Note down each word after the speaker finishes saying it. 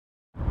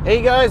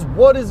Hey guys,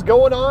 what is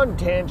going on?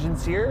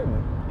 Tangents here.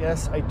 And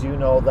yes, I do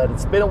know that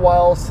it's been a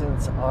while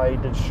since I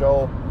did a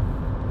show.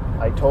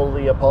 I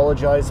totally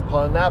apologize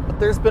upon that, but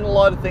there's been a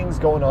lot of things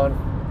going on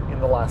in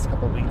the last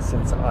couple of weeks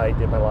since I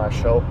did my last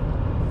show.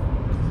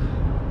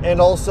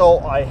 And also,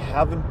 I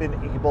haven't been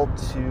able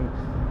to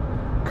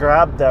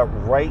grab that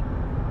right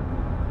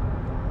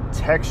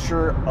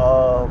texture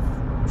of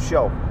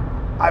show.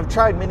 I've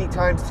tried many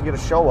times to get a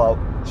show out,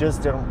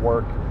 just didn't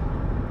work.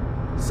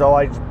 So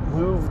I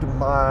moved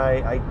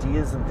my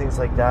ideas and things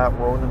like that,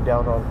 wrote them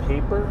down on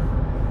paper.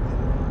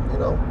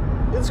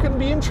 It's going to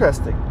be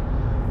interesting.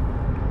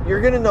 You're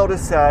going to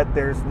notice that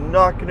there's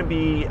not going to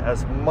be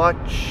as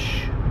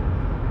much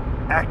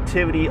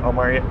activity on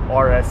my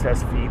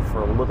RSS feed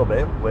for a little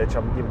bit, which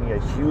I'm giving you a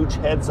huge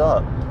heads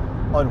up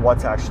on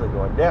what's actually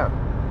going down.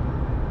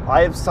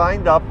 I have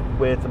signed up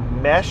with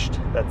Meshed,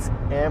 that's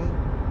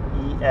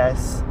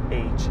MESHED.ca.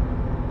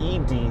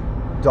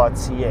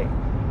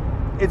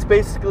 It's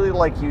basically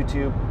like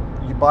YouTube.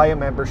 You buy a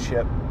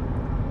membership,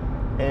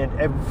 and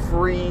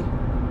every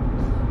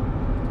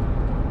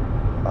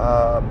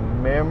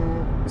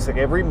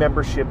every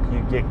membership you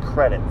get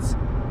credits,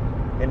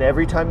 and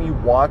every time you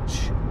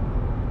watch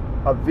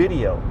a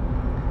video,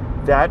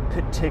 that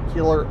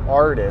particular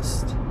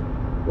artist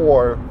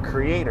or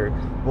creator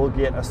will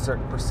get a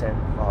certain percent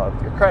of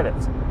your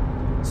credits.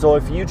 So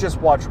if you just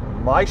watch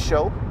my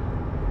show,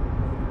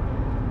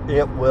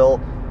 it will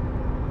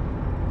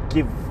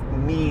give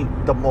me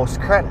the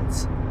most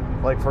credits.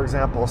 Like, for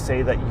example,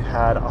 say that you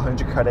had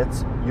 100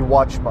 credits, you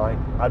watched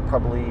mine, I'd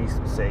probably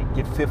say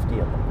get 50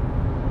 of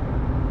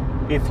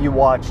them. If you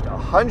watched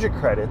 100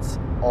 credits,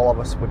 all of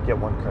us would get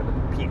 1 credit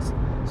apiece.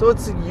 So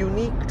it's a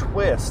unique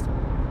twist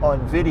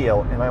on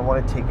video, and I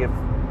want to take it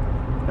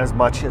as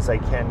much as I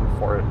can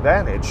for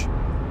advantage,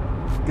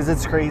 because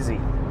it's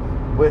crazy.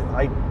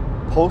 I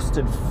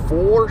posted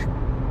 4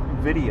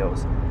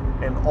 videos,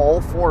 and all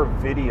 4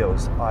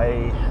 videos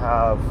I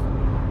have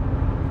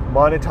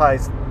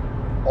monetized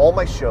all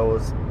my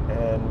shows,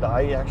 and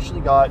I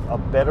actually got a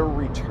better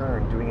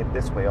return doing it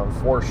this way on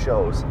 4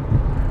 shows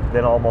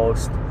than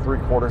almost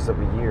 3/4 of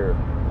a year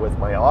with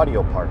my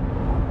audio part.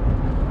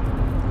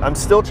 I'm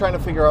still trying to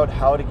figure out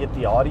how to get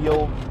the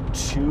audio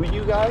to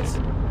you guys.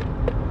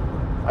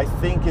 I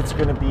think it's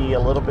going to be a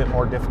little bit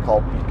more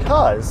difficult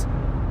because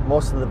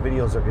most of the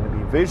videos are going to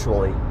be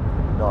visually,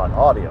 not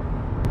audio.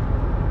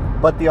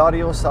 But the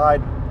audio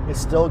side is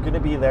still going to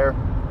be there.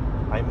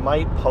 I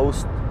might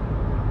post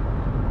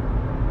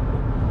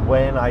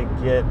when I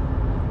get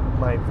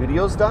my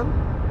videos done.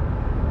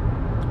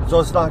 So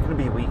it's not going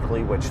to be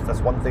weekly, which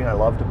that's one thing I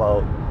loved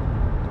about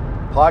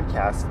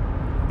podcast,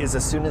 is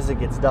as soon as it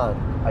gets done,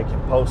 I can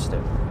post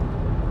it.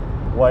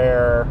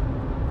 Where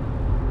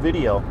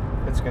video,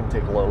 it's going to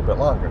take a little bit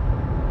longer.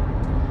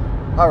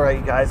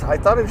 Alright guys, I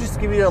thought I'd just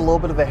give you a little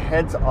bit of a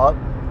heads up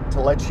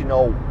to let you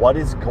know what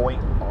is going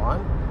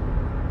on.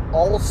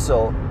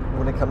 Also,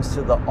 when it comes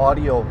to the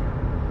audio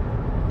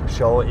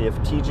show, if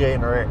TJ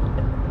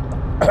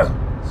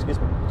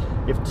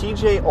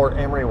or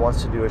Emery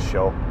wants to do a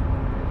show,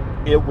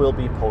 it will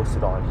be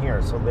posted on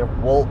here. So there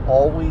will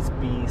always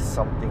be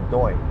something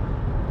going.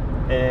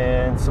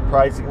 And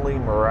surprisingly,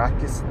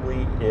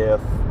 miraculously,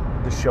 if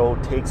the show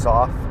takes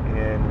off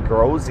and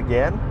grows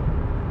again,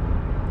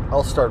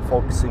 I'll start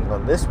focusing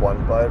on this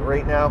one. But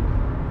right now,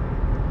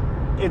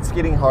 it's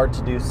getting hard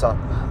to do some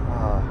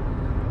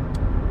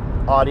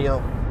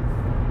audio.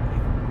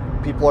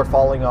 People are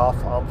falling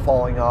off. I'm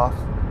falling off.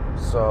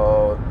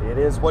 So it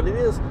is what it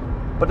is.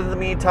 But in the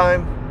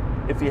meantime,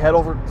 if you head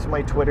over to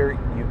my Twitter,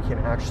 you can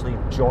actually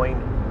join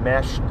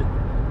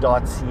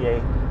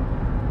meshed.ca,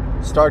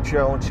 start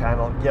your own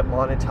channel, get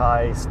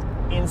monetized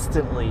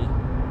instantly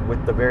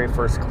with the very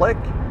first click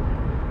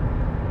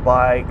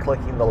by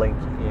clicking the link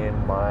in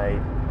my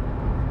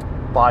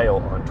bio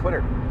on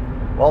Twitter.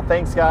 Well,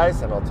 thanks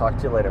guys, and I'll talk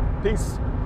to you later. Peace.